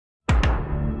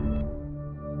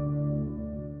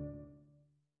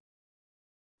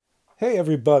Hey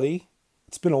everybody,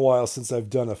 it's been a while since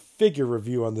I've done a figure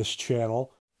review on this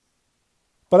channel,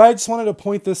 but I just wanted to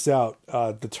point this out.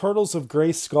 The Turtles of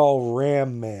Grayskull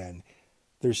Ram Man.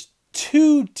 There's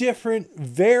two different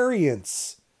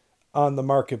variants on the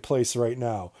marketplace right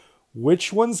now.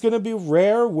 Which one's going to be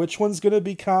rare? Which one's going to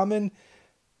be common?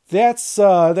 That's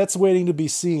waiting to be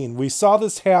seen. We saw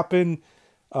this happen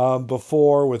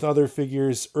before with other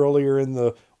figures earlier in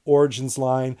the Origins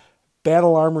line.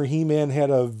 Battle Armor He-Man had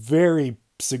a very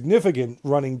significant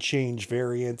running change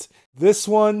variant. This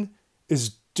one is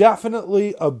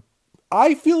definitely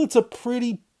I feel it's a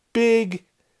pretty big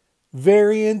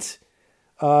variant.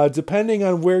 Depending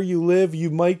on where you live,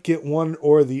 you might get one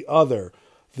or the other.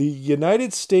 The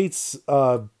United States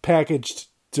packaged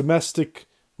domestic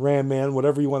Ram Man,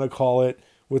 whatever you want to call it,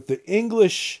 with the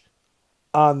English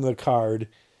on the card,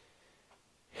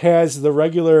 has the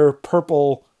regular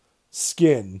purple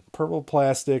skin, purple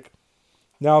plastic.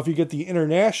 Now, if you get the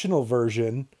international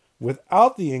version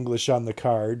without the English on the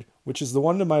card, which is the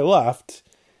one to my left,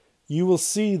 you will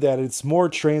see that it's more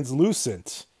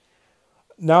translucent.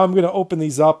 Now I'm going to open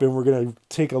these up and we're going to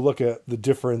take a look at the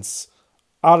difference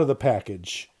out of the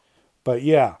package. But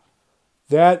yeah,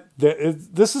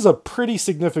 this is a pretty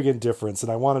significant difference,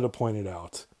 and I wanted to point it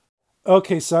out.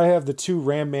 Okay, so I have the two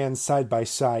Ram Man side by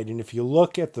side, and if you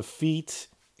look at the feet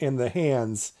and the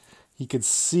hands, you could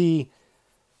see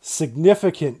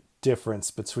significant difference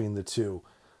between the two.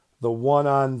 The one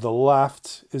on the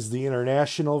left is the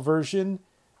international version,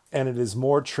 and it is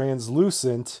more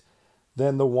translucent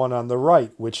than the one on the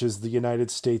right, which is the United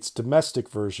States domestic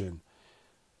version.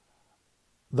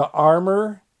 The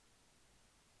armor,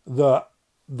 the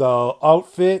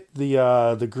outfit,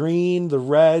 the green, the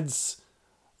reds,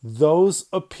 those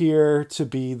appear to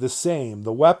be the same.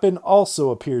 The weapon also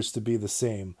appears to be the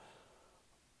same.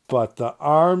 But the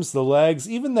arms, the legs,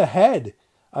 even the head.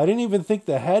 I didn't even think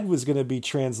the head was going to be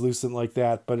translucent like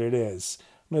that, but it is.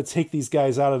 I'm going to take these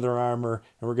guys out of their armor,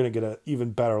 and we're going to get an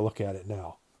even better look at it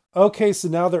now. Okay, so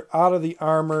now they're out of the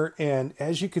armor, and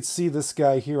as you can see, this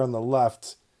guy here on the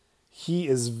left, he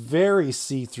is very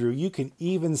see-through. You can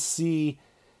even see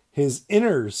his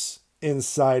inners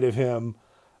inside of him.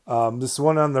 This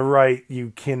one on the right,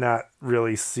 you cannot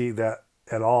really see that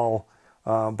at all.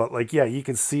 But like, yeah, you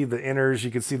can see the inners, you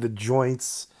can see the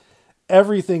joints.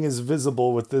 Everything is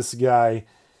visible with this guy,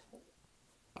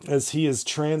 as he is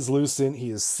translucent,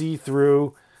 he is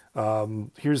see-through.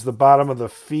 Here's the bottom of the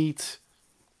feet.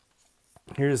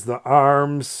 Here's the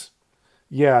arms.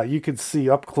 Yeah, you can see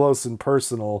up close and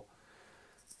personal.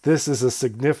 This is a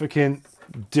significant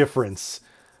difference.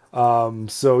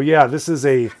 So yeah, this is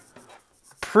a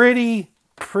pretty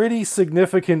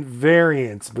significant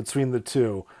variance between the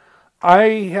two.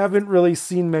 I haven't really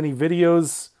seen many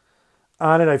videos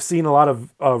on it. I've seen a lot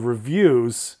of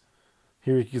reviews.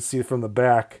 Here you can see it from the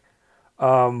back.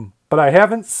 But I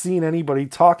haven't seen anybody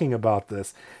talking about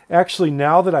this. Actually,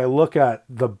 now that I look at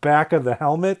the back of the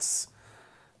helmets,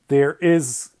 there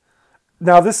is...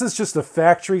 Now, this is just a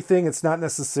factory thing. It's not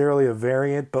necessarily a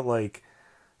variant, but like...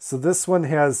 So this one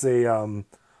has a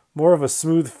more of a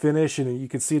smooth finish, and you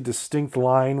can see a distinct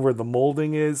line where the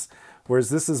molding is,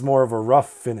 whereas this is more of a rough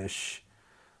finish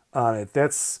on it.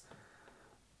 That's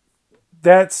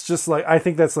just like... I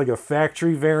think that's like a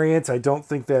factory variant. I don't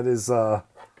think that is...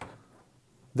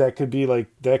 that could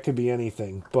be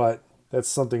anything, but that's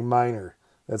something minor.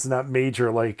 That's not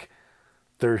major like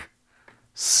their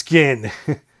skin.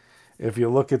 If you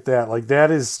look at that, like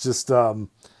that is just, that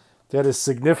is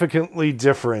significantly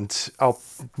different. I'll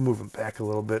move them back a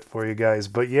little bit for you guys,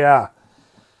 but yeah,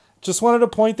 just wanted to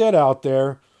point that out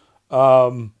there.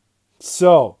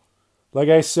 So, like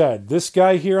I said, this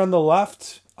guy here on the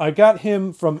left, I got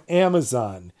him from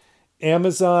Amazon.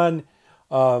 BBTS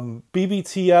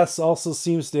also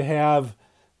seems to have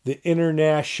the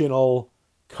international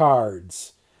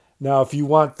cards. Now, if you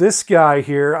want this guy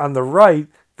here on the right,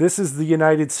 this is the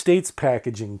United States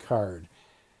packaging card.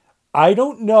 I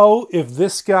don't know if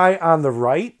this guy on the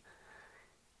right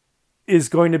is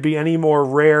going to be any more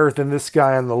rare than this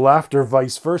guy on the left or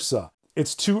vice versa.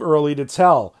 It's too early to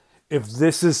tell if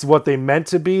this is what they meant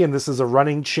to be and this is a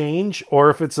running change, or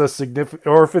if it's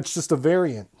just a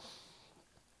variant.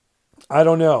 I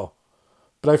don't know,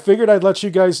 but I figured I'd let you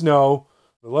guys know.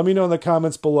 Let me know in the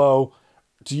comments below.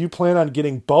 Do you plan on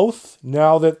getting both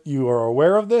now that you are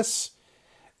aware of this?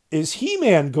 Is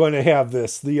He-Man going to have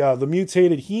this? The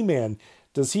mutated He-Man,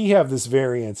 does he have this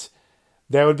variant?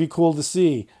 That would be cool to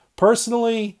see.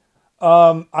 Personally,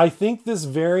 I think this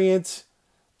variant,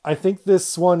 I think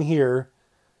this one here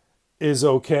is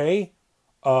okay.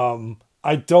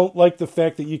 I don't like the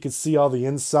fact that you can see all the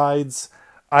insides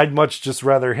I'd much just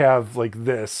rather have like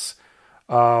this.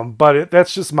 But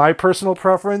that's just my personal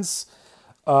preference.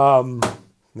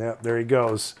 Yeah, there he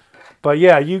goes. But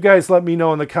yeah, you guys let me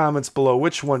know in the comments below,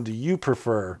 which one do you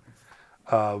prefer?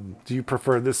 Do you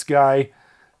prefer this guy?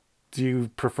 Do you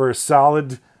prefer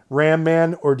solid Ram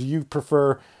Man, or do you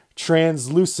prefer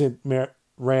translucent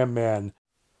Ram Man?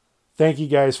 Thank you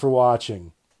guys for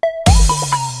watching.